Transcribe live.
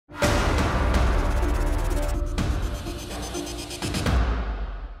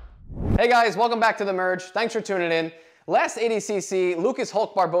Hey guys, welcome back to The Merge. Thanks for tuning in. Last ADCC, Lucas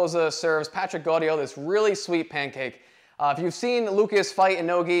Hulk Barbosa serves Patrick Gaudio this really sweet pancake. If you've seen Lucas fight in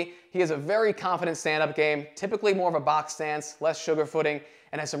Nogi, he has a very confident stand-up game, typically more of a box stance, less sugar footing,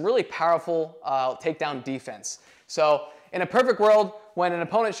 and has some really powerful takedown defense. So in a perfect world, when an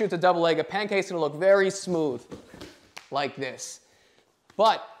opponent shoots a double leg, a pancake's gonna look very smooth, like this.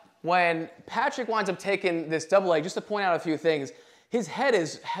 But when Patrick winds up taking this double leg, just to point out a few things, his head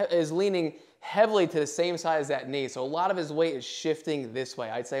is leaning heavily to the same side as that knee, so a lot of his weight is shifting this way.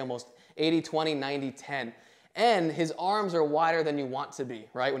 I'd say almost 80-20, 90-10. And his arms are wider than you want to be,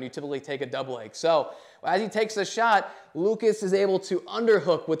 right, when you typically take a double leg. So as he takes the shot, Lucas is able to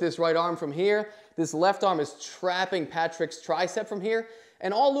underhook with this right arm from here. This left arm is trapping Patrick's tricep from here.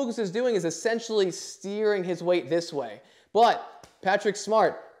 And all Lucas is doing is essentially steering his weight this way. But Patrick's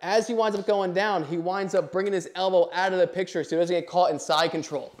smart. As he winds up going down, he winds up bringing his elbow out of the picture so he doesn't get caught in side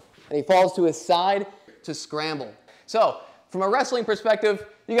control. And he falls to his side to scramble. So from a wrestling perspective,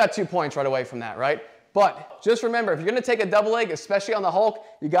 you got 2 points right away from that, right? But just remember, if you're going to take a double leg, especially on the Hulk,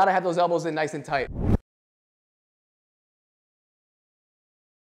 you got to have those elbows in nice and tight.